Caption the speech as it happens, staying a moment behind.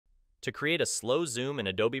To create a slow zoom in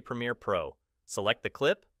Adobe Premiere Pro, select the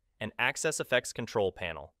clip and Access Effects Control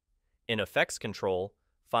panel. In Effects Control,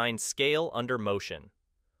 find Scale under Motion.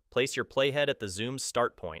 Place your playhead at the zoom's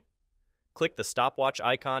start point. Click the stopwatch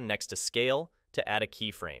icon next to Scale to add a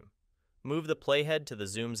keyframe. Move the playhead to the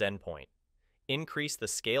zoom's endpoint. Increase the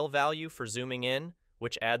scale value for zooming in,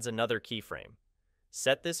 which adds another keyframe.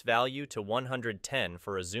 Set this value to 110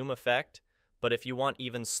 for a zoom effect, but if you want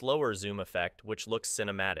even slower zoom effect which looks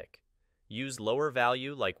cinematic, use lower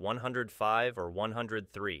value like 105 or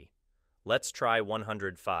 103. Let's try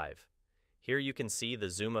 105. Here you can see the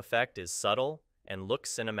zoom effect is subtle and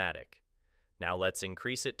looks cinematic. Now let's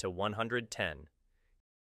increase it to 110.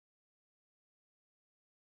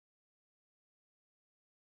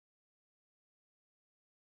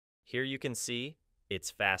 Here you can see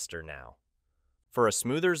it's faster now. For a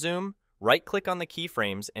smoother zoom, right-click on the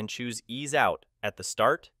keyframes and choose Ease Out at the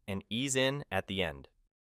start and Ease In at the end.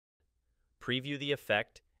 Preview the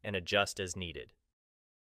effect and adjust as needed.